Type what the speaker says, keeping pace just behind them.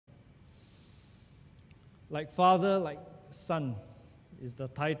Like Father, like Son is the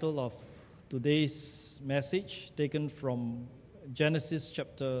title of today's message, taken from Genesis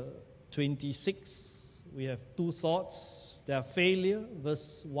chapter 26. We have two thoughts: their failure,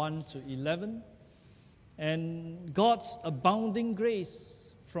 verse 1 to 11, and God's abounding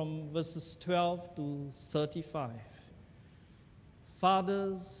grace from verses 12 to 35.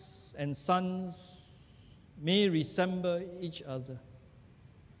 Fathers and sons may resemble each other,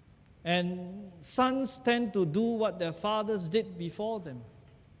 and sons tend to do what their fathers did before them.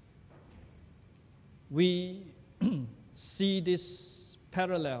 We see this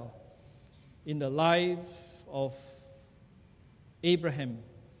parallel in the life of Abraham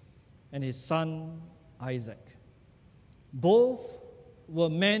and his son Isaac. Both were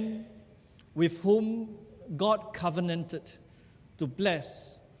men with whom God covenanted to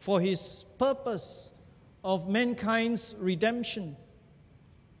bless for his purpose of mankind's redemption.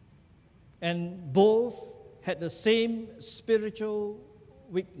 And both had the same spiritual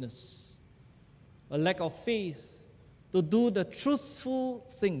weakness, a lack of faith to do the truthful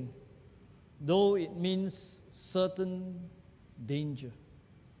thing, though it means certain danger.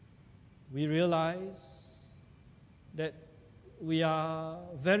 We realize that we are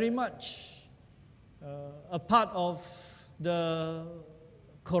very much a part of the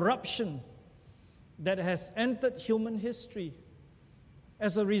corruption that has entered human history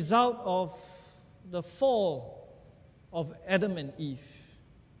as a result of the fall of Adam and Eve.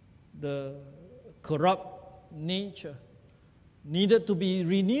 The corrupt nature needed to be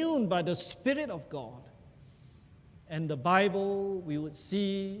renewed by the Spirit of God. And the Bible, we would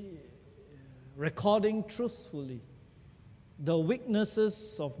see, recording truthfully the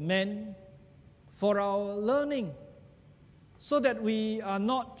weaknesses of men for our learning, so that we are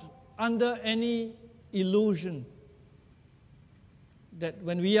not under any illusion that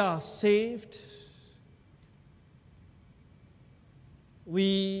when we are saved,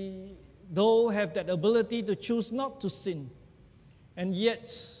 we, though, have that ability to choose not to sin, and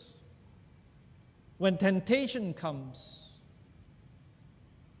yet, when temptation comes,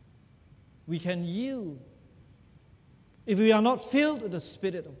 we can yield if we are not filled with the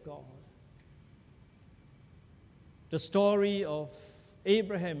Spirit of God. The story of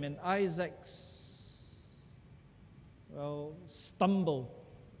Abraham and Isaac's stumble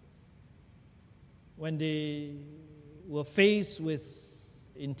when they were faced with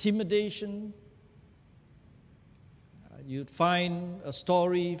intimidation. You'd find a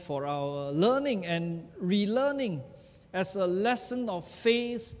story for our learning and relearning as a lesson of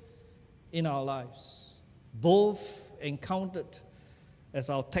faith in our lives. Both encountered, as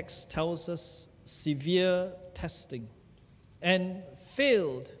our text tells us, severe testing and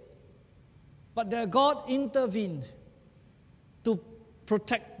failed. But their God intervened to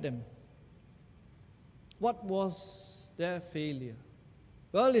protect them. What was their failure?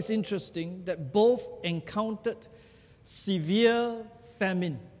 Well, it's interesting that both encountered severe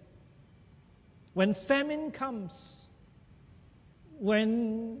famine. When famine comes,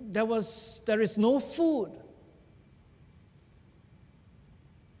 when there is no food,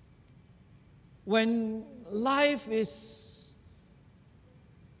 when life is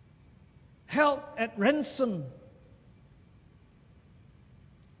held at ransom,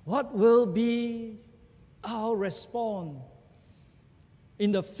 what will be our response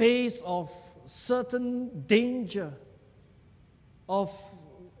in the face of certain danger, of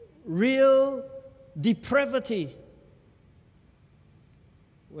real depravity?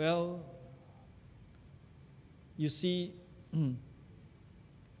 Well, you see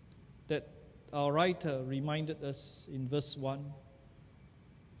that our writer reminded us in verse 1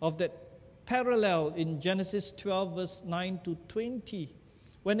 of that parallel in Genesis 12, verse 9 to 20.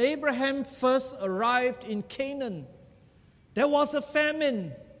 When Abraham first arrived in Canaan, there was a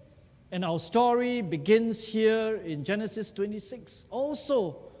famine. And our story begins here in Genesis 26,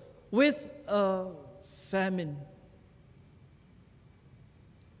 also with a famine.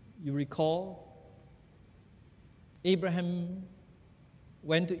 You recall, Abraham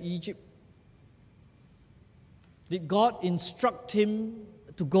went to Egypt. Did God instruct him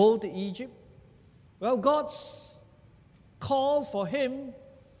to go to Egypt? Well, God's call for him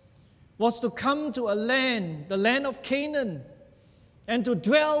was to come to a land, the land of Canaan, and to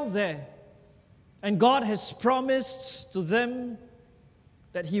dwell there. And God has promised to them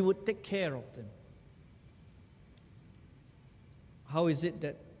that He would take care of them. How is it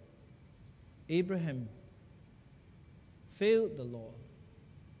that Abraham failed the Lord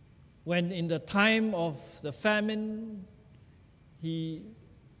when in the time of the famine he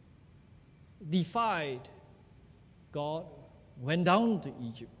defied God, went down to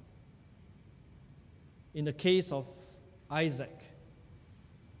Egypt? in the case of Isaac,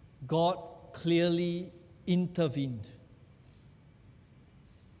 God clearly intervened.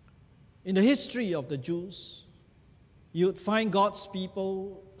 In the history of the Jews, you would find God's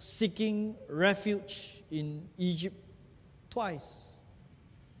people seeking refuge in Egypt twice.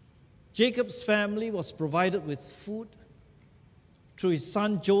 Jacob's family was provided with food through his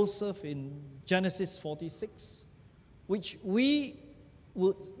son Joseph in Genesis 46, which we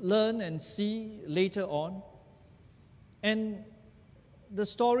would learn and see later on. And the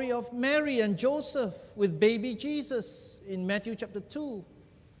story of Mary and Joseph with baby Jesus in Matthew chapter 2.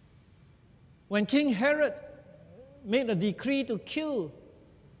 When King Herod made a decree to kill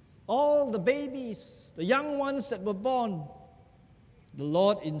all the babies, the young ones that were born, the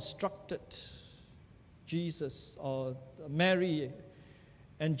Lord instructed Jesus or Mary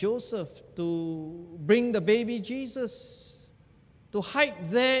and Joseph to bring the baby Jesus to hide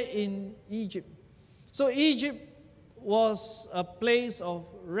there in Egypt. So Egypt was a place of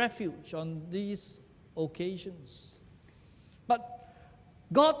refuge on these occasions. But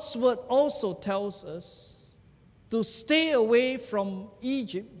God's word also tells us to stay away from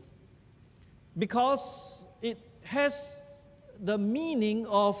Egypt because it has the meaning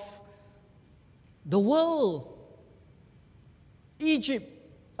of the world. Egypt,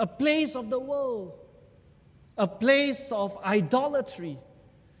 a place of the world, a place of idolatry,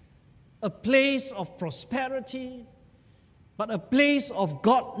 a place of prosperity, but a place of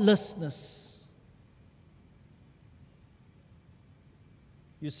godlessness.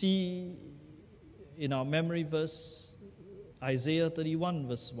 You see in our memory verse, Isaiah 31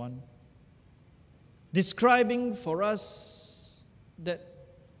 verse 1, describing for us that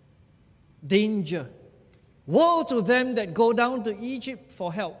danger. Woe to them that go down to Egypt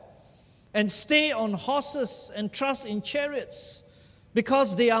for help and stay on horses and trust in chariots,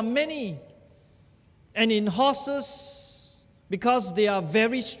 because they are many, and in horses because they are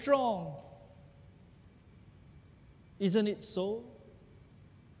very strong. Isn't it so?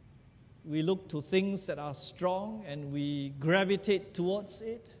 We look to things that are strong and we gravitate towards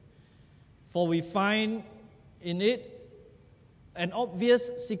it, for we find in it an obvious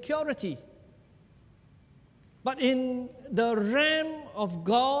security. But in the realm of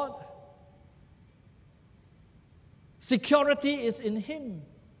God, security is in Him.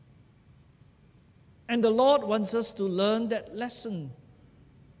 And the Lord wants us to learn that lesson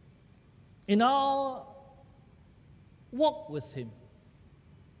in our walk with Him.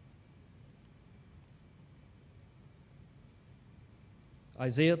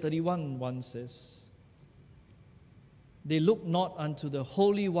 Isaiah 31:1 says, they look not unto the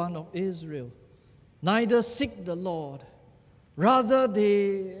Holy One of Israel, neither seek the Lord. Rather,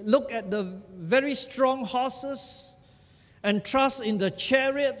 they look at the very strong horses and trust in the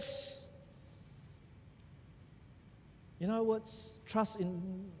chariots. In other words, trust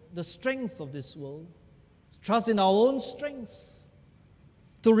in the strength of this world, trust in our own strength.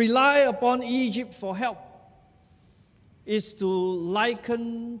 To rely upon Egypt for help is to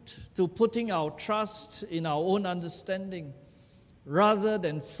liken to putting our trust in our own understanding rather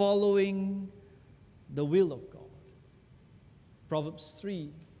than following the will of God. Proverbs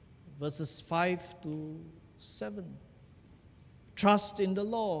 3, verses 5 to 7. Trust in the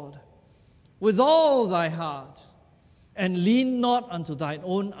Lord with all thy heart, and lean not unto thine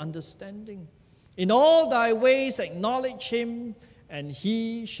own understanding. In all thy ways acknowledge Him, and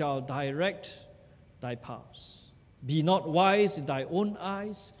He shall direct thy paths. Be not wise in thy own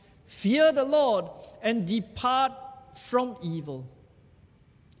eyes. Fear the Lord, and depart from evil.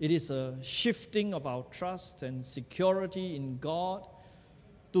 It is a shifting of our trust and security in God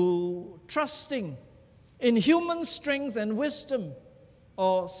to trusting in human strength and wisdom,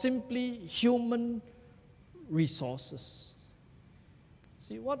 or simply human resources.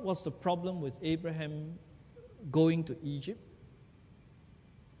 See, what was the problem with Abraham going to Egypt?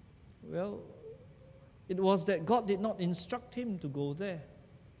 Well, it was that God did not instruct him to go there.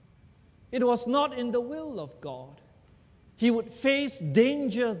 It was not in the will of God. He would face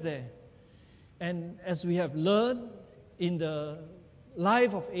danger there. And as we have learned in the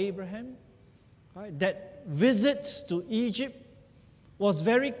life of Abraham, right, that visit to Egypt was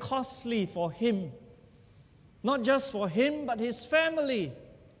very costly for him. Not just for him, but his family.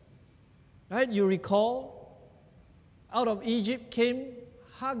 Right? You recall, out of Egypt came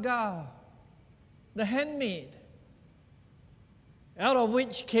Hagar, the handmaid, out of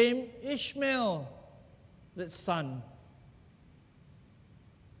which came Ishmael, the son.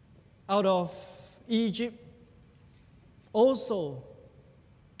 Out of Egypt also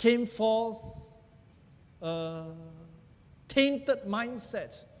came forth a tainted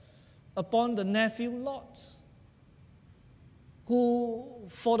mindset upon the nephew Lot, who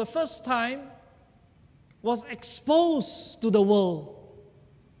for the first time was exposed to the world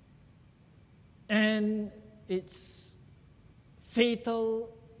and its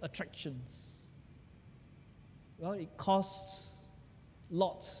fatal attractions. Well, it cost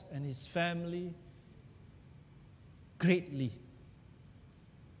Lot and his family greatly.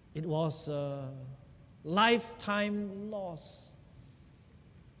 It was a lifetime loss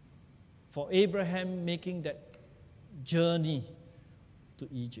for Abraham making that journey to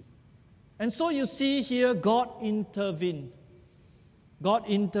Egypt. And so you see here, God intervened. God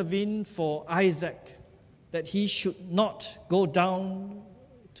intervened for Isaac that he should not go down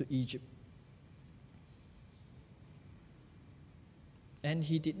to Egypt. And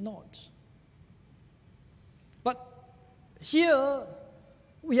he did not. But here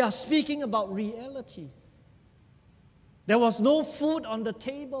we are speaking about reality. There was no food on the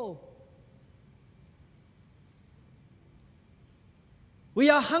table. We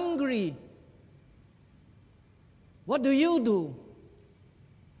are hungry. What do?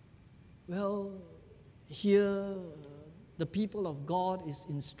 Well, here the people of God is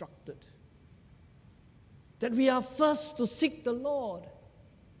instructed that we are first to seek the Lord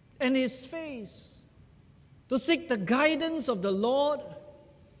and His face, to seek the guidance of the Lord,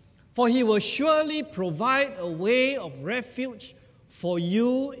 for He will surely provide a way of refuge for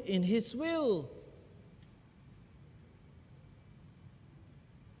you in His will.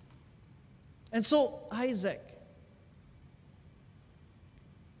 And so Isaac,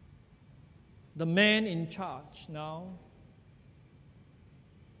 the man in charge now,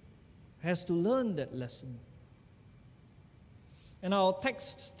 has to learn that lesson. And our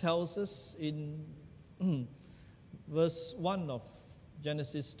text tells us in verse 1 of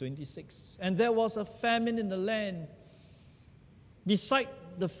Genesis 26, and there was a famine in the land, beside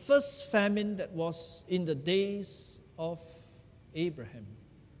the first famine that was in the days of Abraham.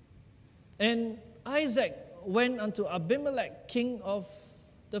 And Isaac went unto Abimelech, king of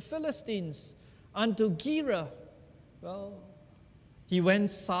the Philistines, unto Gerar. Well, he went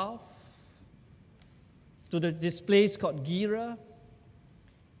south to this place called Gerar,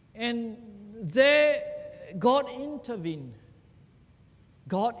 and there God intervened.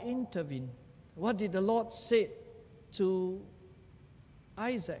 God intervened. What did the Lord say to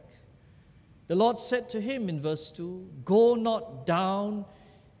Isaac? The Lord said to him in verse 2, "Go not down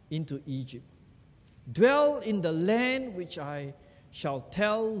into Egypt. Dwell in the land which I shall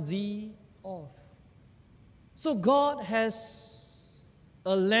tell thee of." So God has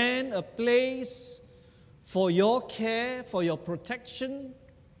a land, a place for your care, for your protection,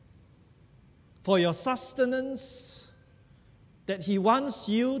 for your sustenance, that He wants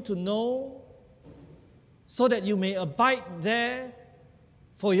you to know, so that you may abide there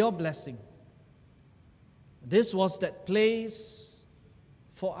for your blessing. This was that place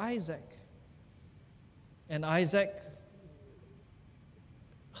for Isaac. And Isaac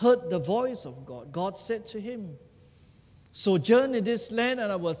heard the voice of God. God said to him, "Sojourn in this land,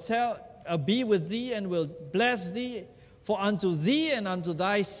 and I will be with thee and will bless thee. For unto thee and unto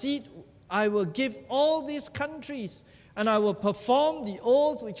thy seed I will give all these countries, and I will perform the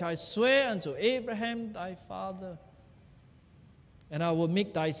oath which I swear unto Abraham thy father. And I will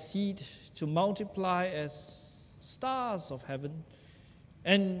make thy seed to multiply as stars of heaven,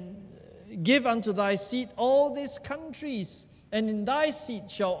 and give unto thy seed all these countries, and in thy seed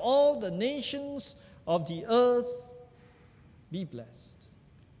shall all the nations of the earth be blessed."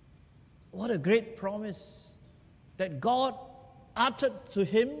 What a great promise that God uttered to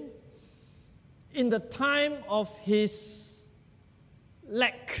him in the time of his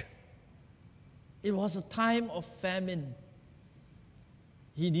lack. It was a time of famine.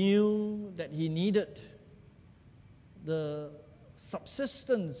 He knew that he needed the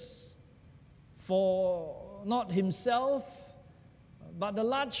subsistence for not himself, but the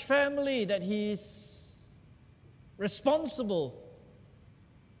large family that he is responsible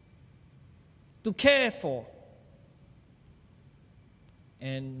to care for.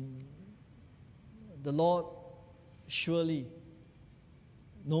 And the Lord surely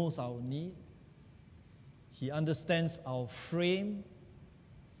knows our need. He understands our frame.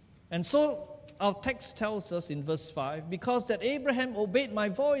 And so our text tells us in verse 5, "Because that Abraham obeyed my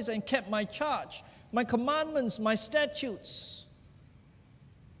voice and kept my charge, my commandments, my statutes,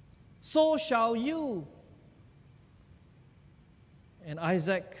 so shall you." And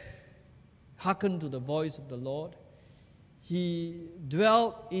Isaac hearkened to the voice of the Lord. He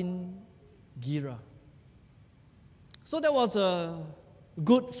dwelt in Gerar. So that was a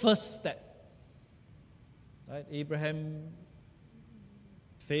good first step. Right? Abraham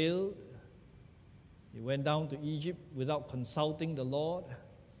failed. He went down to Egypt without consulting the Lord.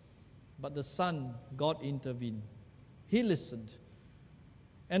 But the son, God intervened. He listened.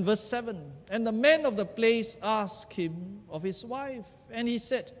 And verse 7, and the man of the place asked him of his wife. And he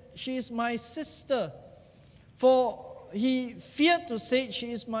said, she is my sister. For he feared to say,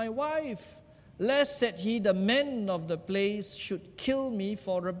 she is my wife. Lest, said he, the men of the place should kill me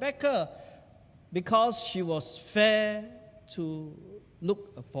for Rebekah, because she was fair to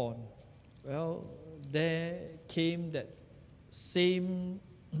look upon. Well, there came that same,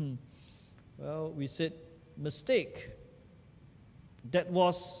 we said, mistake that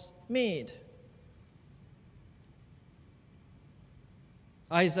was made.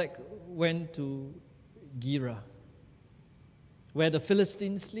 Isaac went to Gerar, where the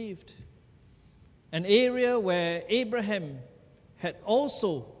Philistines lived, an area where Abraham had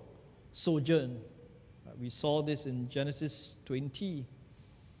also sojourned. We saw this in Genesis 20.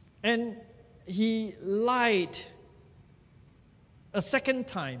 And he lied a second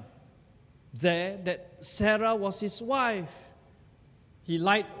time there that Sarah was his wife. He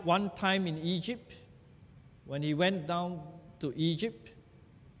lied one time in Egypt when he went down to Egypt,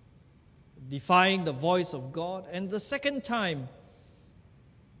 defying the voice of God. And the second time,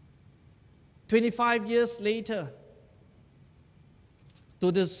 25 years later,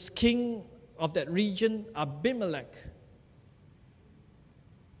 to this king of that region, Abimelech.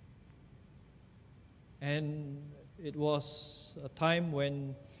 And it was a time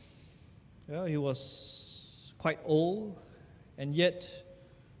when he was quite old, and yet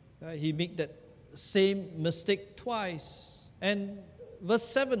he made that same mistake twice. And verse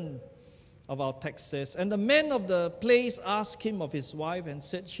 7 of our text says, and the man of the place asked him of his wife and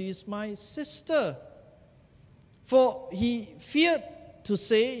said, she is my sister. For he feared to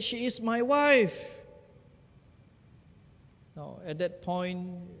say, she is my wife. Now, at that point,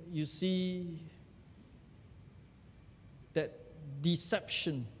 you see that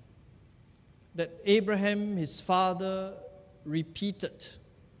deception that Abraham, his father, repeated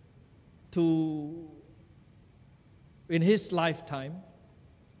in his lifetime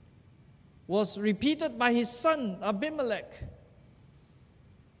was repeated by his son, Abimelech.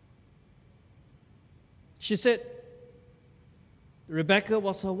 She said Rebekah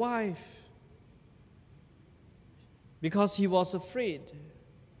was her wife because he was afraid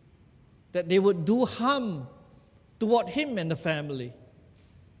that they would do harm toward him and the family.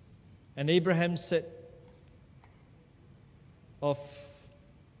 And Abraham said of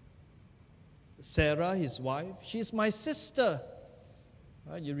Sarah, his wife, she is my sister.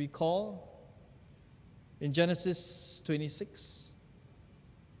 You recall in Genesis 26.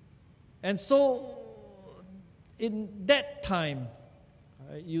 And so in that time,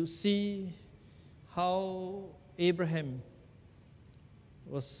 you see how Abraham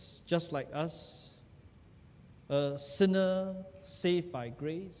was just like us, a sinner saved by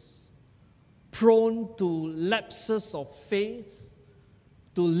grace, prone to lapses of faith,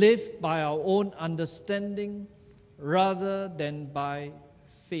 to live by our own understanding rather than by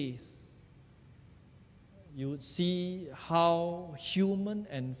faith. You would see how human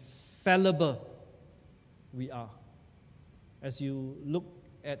and fallible we are as you look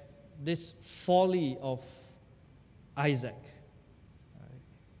at this folly of Isaac.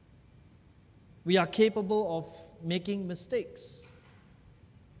 We are capable of making mistakes.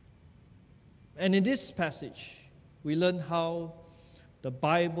 And in this passage, we learn how the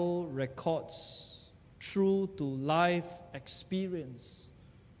Bible records true to life experience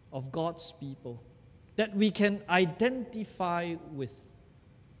of God's people that we can identify with.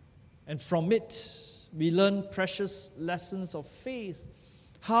 And from it, we learn precious lessons of faith,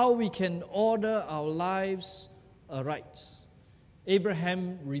 how we can order our lives aright.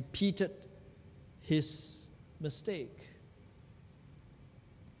 Abraham repeated his mistake.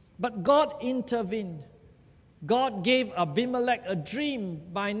 But God intervened. God gave Abimelech a dream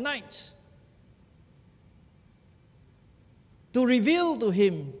by night to reveal to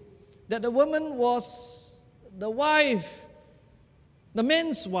him that the woman was the wife, the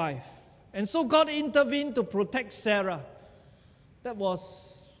man's wife. And so God intervened to protect Sarah. That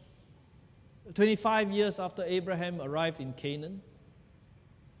was 25 years after Abraham arrived in Canaan.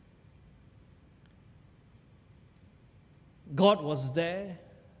 God was there.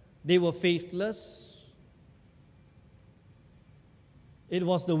 They were faithless. It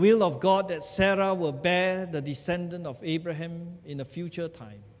was the will of God that Sarah will bear the descendant of Abraham in a future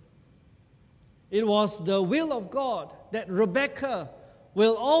time. It was the will of God that Rebekah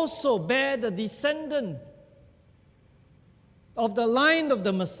will also bear the descendant of the line of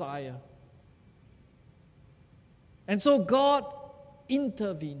the Messiah. And so God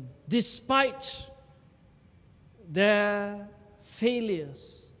intervened despite their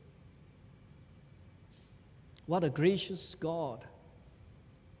failures. What a gracious God.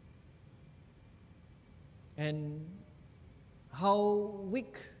 And how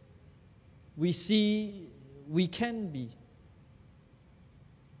weak we see we can be.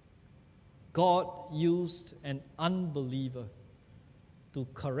 God used an unbeliever to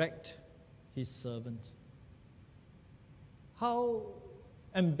correct his servant. How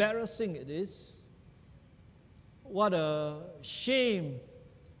embarrassing it is. What a shame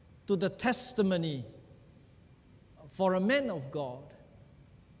to the testimony for a man of God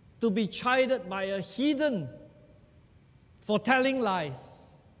to be chided by a heathen for telling lies.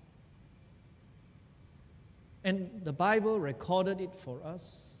 And the Bible recorded it for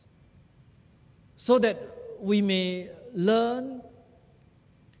us so that we may learn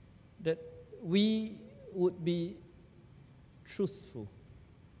that we would be truthful.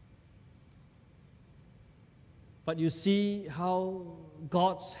 But you see how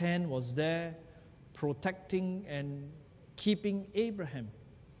God's hand was there protecting and keeping Abraham,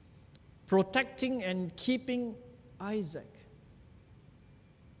 protecting and keeping Isaac.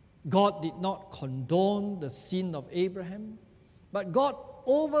 God did not condone the sin of Abraham, but God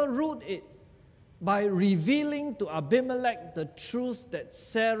overruled it by revealing to Abimelech the truth that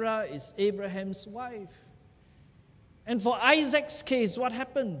Sarah is Abraham's wife. And for Isaac's case, what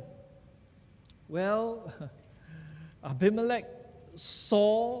happened? Well, Abimelech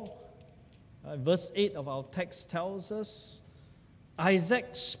saw, verse 8 of our text tells us, Isaac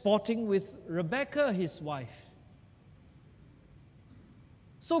sporting with Rebekah, his wife.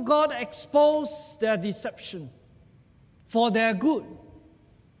 So God exposed their deception for their good.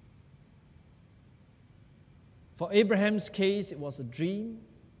 For Abraham's case, it was a dream.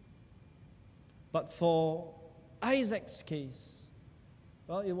 But for Isaac's case,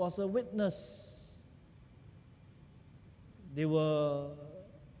 well, it was a witness. They were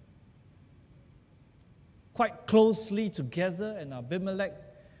quite closely together, and Abimelech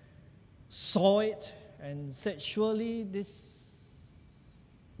saw it and said, surely this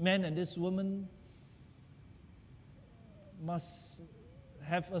man and this woman must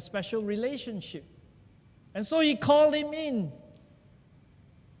have a special relationship. And so he called him in.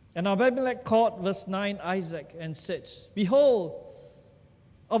 And Abimelech called, verse 9, Isaac and said, behold,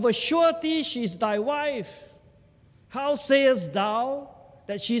 of a surety she is thy wife. How sayest thou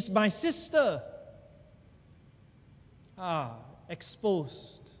that she is my sister?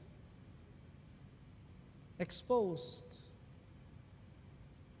 Exposed. Exposed.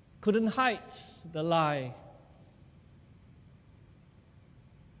 Couldn't hide the lie.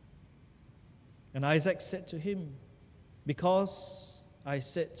 And Isaac said to him, because I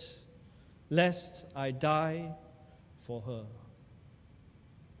said, lest I die for her.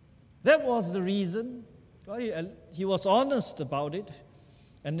 That was the reason. He was honest about it.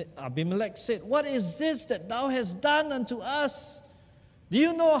 And Abimelech said, what is this that thou hast done unto us? Do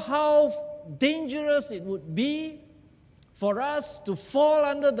you know how dangerous it would be for us to fall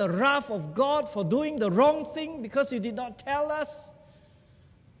under the wrath of God for doing the wrong thing because you did not tell us?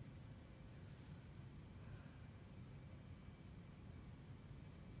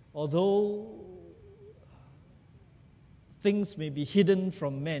 Although things may be hidden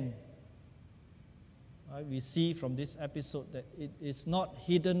from men, we see from this episode that it is not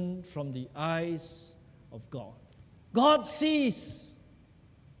hidden from the eyes of God. God sees.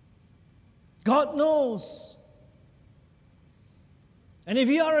 God knows. And if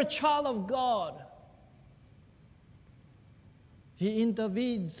you are a child of God, He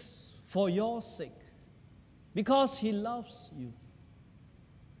intervenes for your sake because He loves you.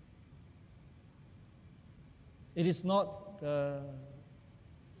 It is not a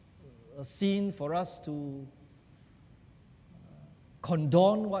scene for us to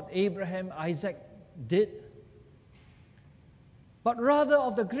condone what Abraham, Isaac did, but rather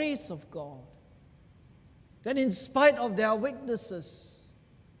of the grace of God. That in spite of their weaknesses,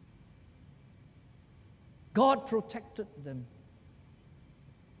 God protected them.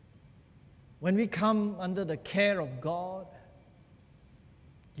 When we come under the care of God,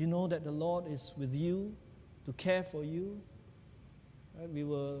 you know that the Lord is with you to care for you. We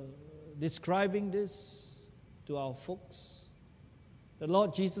were describing this to our folks. The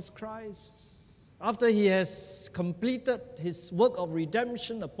Lord Jesus Christ, after He has completed His work of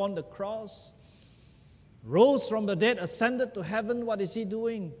redemption upon the cross, rose from the dead, ascended to heaven, what is He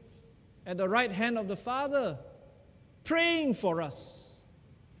doing? At the right hand of the Father, praying for us.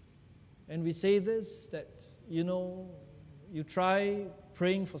 And we say this, that, you try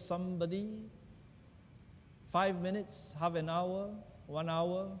praying for somebody, 5 minutes, half an hour, 1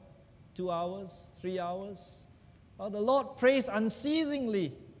 hour, 2 hours, 3 hours. Well, the Lord prays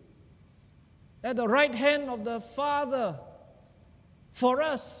unceasingly at the right hand of the Father for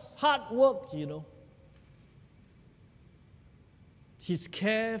us. Hard work, you know. His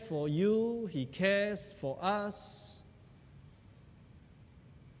care for you, He cares for us.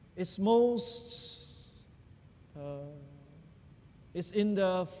 It's it's in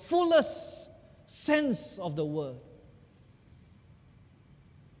the fullest sense of the word.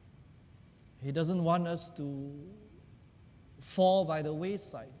 He doesn't want us to fall by the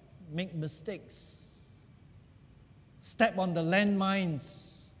wayside, make mistakes, step on the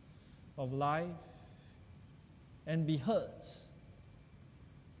landmines of life, and be hurt.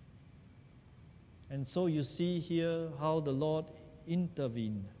 And so you see here how the Lord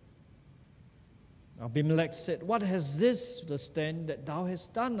intervened. Abimelech said, "What has this stand that thou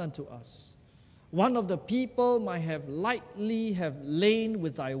hast done unto us? One of the people might have lightly have lain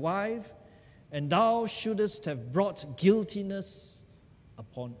with thy wife, and thou shouldest have brought guiltiness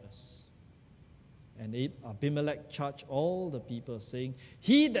upon us." And Abimelech charged all the people, saying,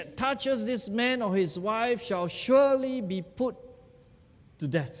 "He that touches this man or his wife shall surely be put to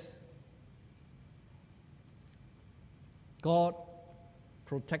death." God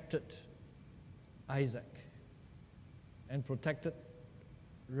protected Isaac and protected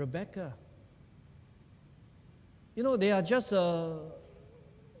Rebekah. You know, they are just a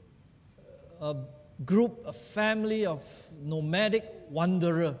group, a family of nomadic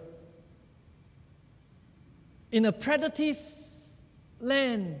wanderer in a predative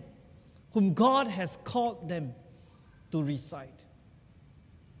land whom God has called them to reside.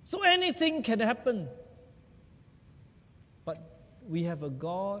 So anything can happen. But we have a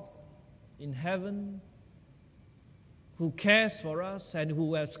God in heaven who cares for us and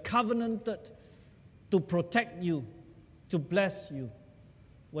who has covenanted to protect you, to bless you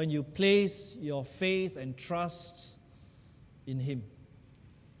when you place your faith and trust in Him.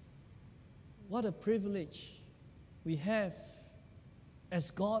 What a privilege we have as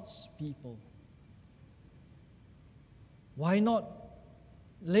God's people. Why not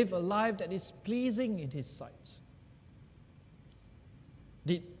live a life that is pleasing in His sight?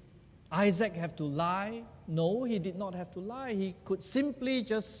 Did Isaac have to lie? No, he did not have to lie. He could simply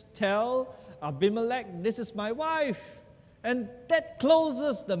just tell Abimelech, "This is my wife." And that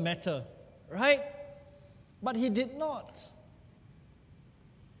closes the matter, right? But he did not.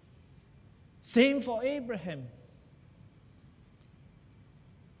 Same for Abraham.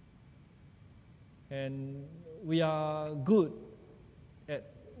 And we are good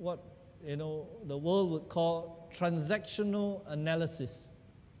at what, the world would call transactional analysis.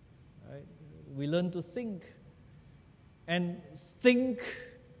 Right? We learn to think. And think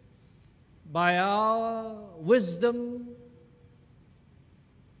by our wisdom,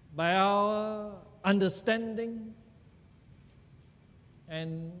 by our understanding,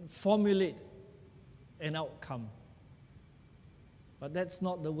 and formulate an outcome. But that's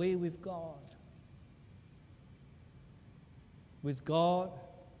not the way with God. With God,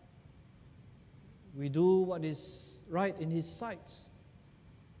 we do what is right in His sight,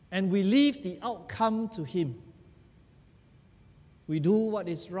 and we leave the outcome to Him. We do what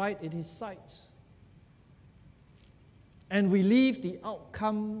is right in His sight, and we leave the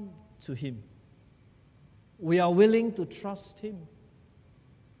outcome to Him. We are willing to trust Him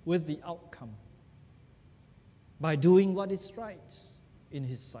with the outcome by doing what is right in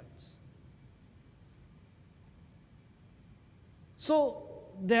His sight. So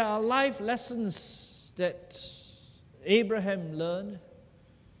there are life lessons that Abraham learned,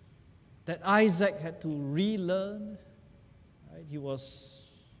 that Isaac had to relearn. Right? He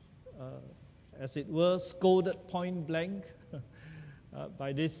was, as it were, scolded point blank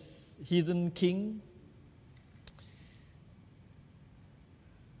by this heathen king.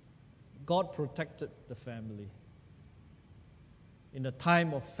 God protected the family. In a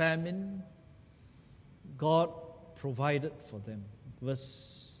time of famine, God provided for them.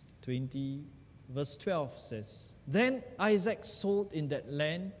 Verse 12 says, "Then Isaac sowed in that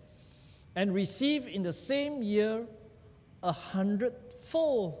land and received in the same year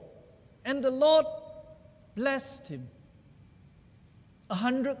 100-fold. And the Lord blessed him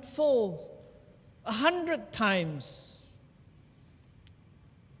 100-fold, 100 times."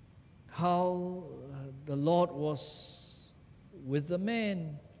 How the Lord was with the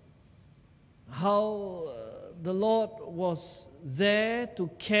man. How the Lord was there to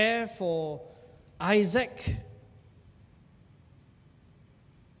care for Isaac.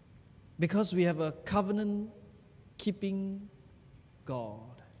 Because we have a covenant-keeping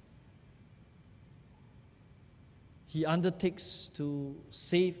God. He undertakes to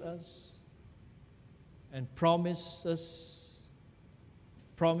save us and promise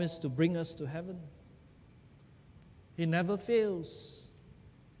to bring us to heaven. He never fails.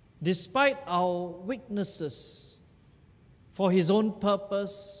 Despite our weaknesses, for His own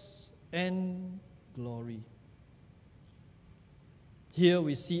purpose and glory. Here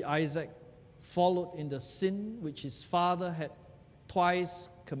we see Isaac followed in the sin which his father had twice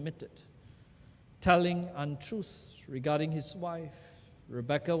committed, telling untruths regarding his wife.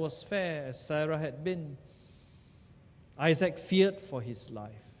 Rebekah was fair as Sarah had been. Isaac feared for his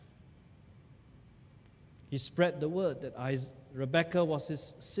life. He spread the word that Rebekah was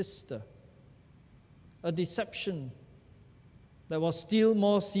his sister, a deception that was still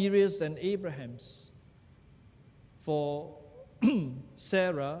more serious than Abraham's. For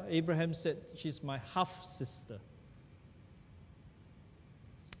Sarah, Abraham said, she's my half-sister.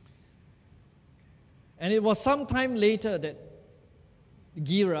 And it was some time later that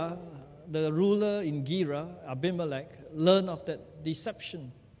Gerar, the ruler in Gerar, Abimelech, learned of that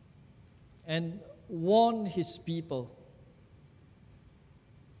deception and warned his people.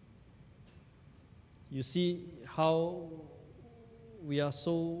 You see how we are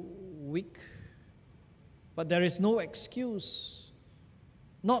so weak, but there is no excuse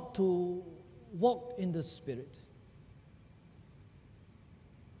not to walk in the Spirit.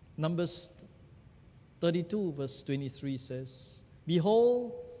 Numbers 32 verse 23 says,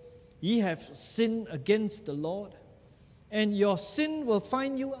 "Behold, ye have sinned against the Lord, and your sin will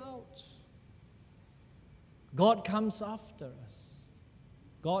find you out." God comes after us.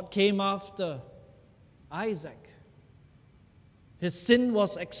 God came after Isaac. His sin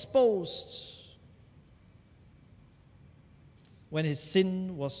was exposed when his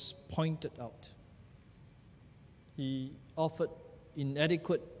sin was pointed out. He offered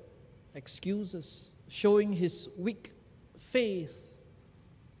inadequate excuses, showing his weak faith.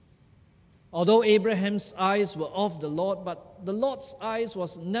 Although Abraham's eyes were off the Lord, but the Lord's eyes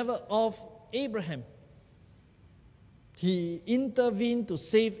was never off Abraham. He intervened to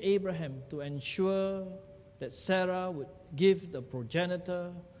save Abraham, to ensure that Sarah would give the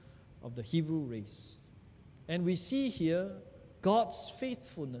progenitor of the Hebrew race. And we see here God's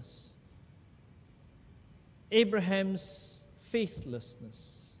faithfulness, Abraham's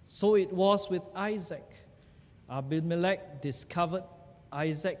faithlessness. So it was with Isaac. Abimelech discovered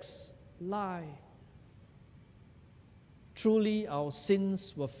Isaac's lie. Truly, our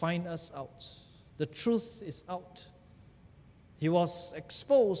sins will find us out. The truth is out. He was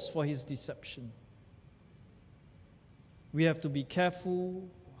exposed for his deception. We have to be careful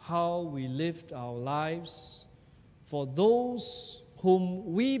how we lived our lives, for those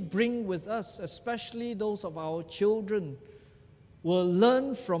whom we bring with us, especially those of our children, will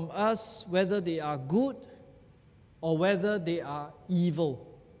learn from us whether they are good or whether they are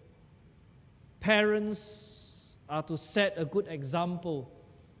evil. Parents are to set a good example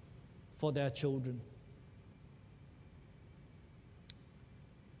for their children.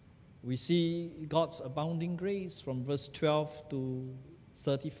 We see God's abounding grace from verse 12 to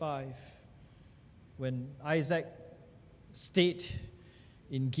 35. When Isaac stayed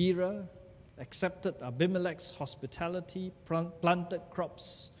in Gerar, accepted Abimelech's hospitality, planted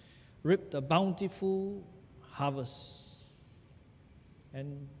crops, reaped a bountiful harvest.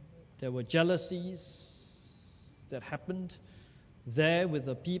 And there were jealousies that happened there with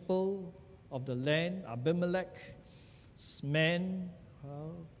the people of the land. Abimelech's men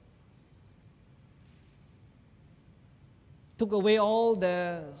took away all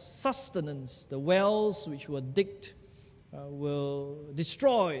their sustenance. The wells which were digged were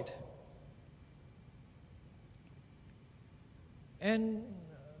destroyed. And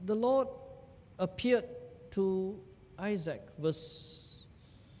the Lord appeared to Isaac,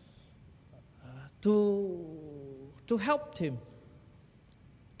 to help him,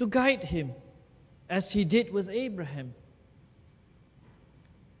 to guide him, as he did with Abraham.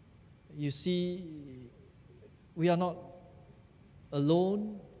 You see, we are not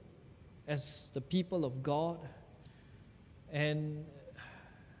alone as the people of God, and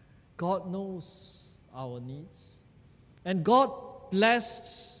God knows our needs. And God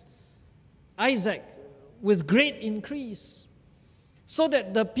blessed Isaac with great increase, so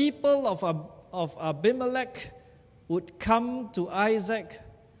that the people of Abimelech would come to Isaac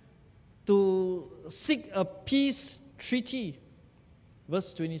to seek a peace treaty.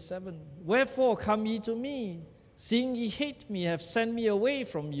 Verse 27, "Wherefore come ye to me? Seeing ye hate me, have sent me away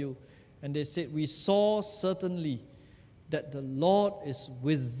from you." And they said, "We saw certainly that the Lord is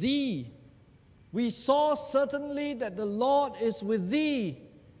with thee." We saw certainly that the Lord is with thee.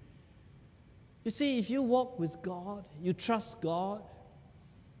 You see, if you walk with God, you trust God,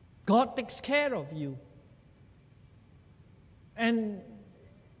 God takes care of you. And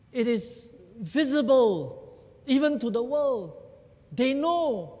it is visible even to the world. They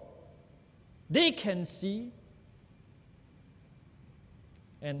know, they can see,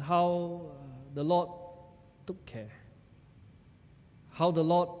 and how the Lord took care, how the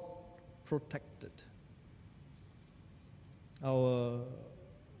Lord protected. Our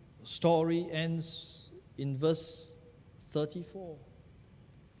story ends in verse 34.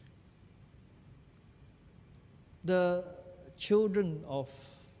 The children of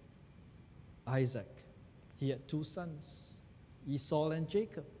Isaac, he had two sons, Esau and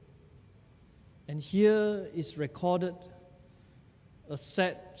Jacob. And here is recorded a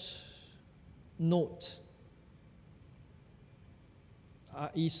sad note.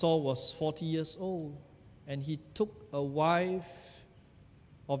 Esau was 40 years old, and he took a wife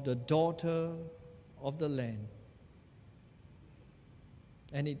of the daughter of the land.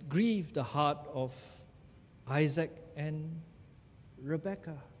 And it grieved the heart of Isaac and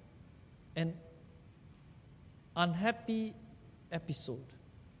Rebekah. An unhappy episode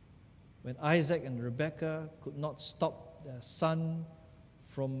when Isaac and Rebekah could not stop their son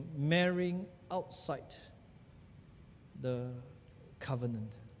from marrying outside the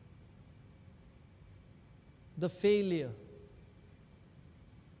covenant. The failure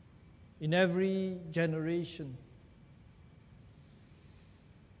in every generation.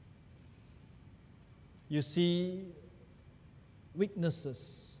 You see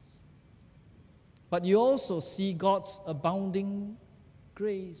weaknesses, but you also see God's abounding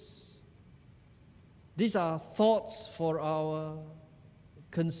grace. These are thoughts for our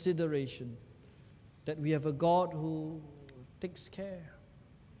consideration, that we have a God who takes care.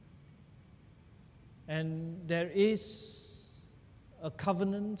 And there is a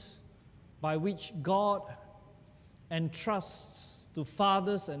covenant by which God entrusts to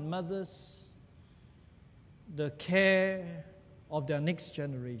fathers and mothers the care of their next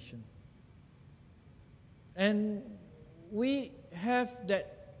generation. And we have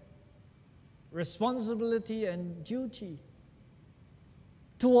that responsibility and duty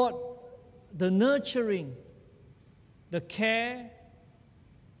toward the nurturing, the care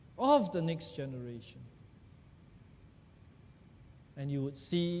of the next generation. And you would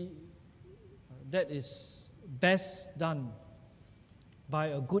see that is best done by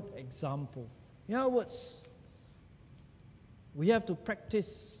a good example. In other words, we have to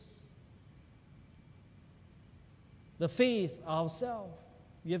practice the faith ourselves.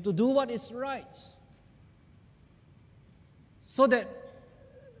 We have to do what is right, so that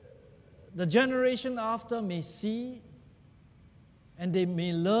the generation after may see and they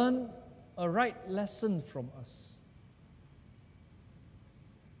may learn a right lesson from us.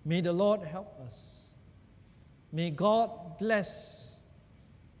 May the Lord help us. May God bless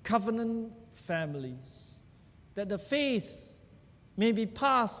covenant families, that the faith may be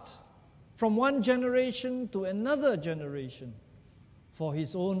passed from one generation to another generation for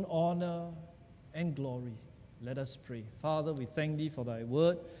His own honor and glory. Let us pray. Father, we thank Thee for Thy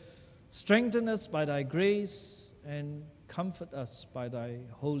word. Strengthen us by Thy grace and comfort us by Thy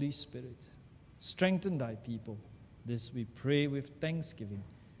Holy Spirit. Strengthen Thy people. This we pray with thanksgiving.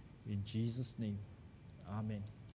 In Jesus' name, amen.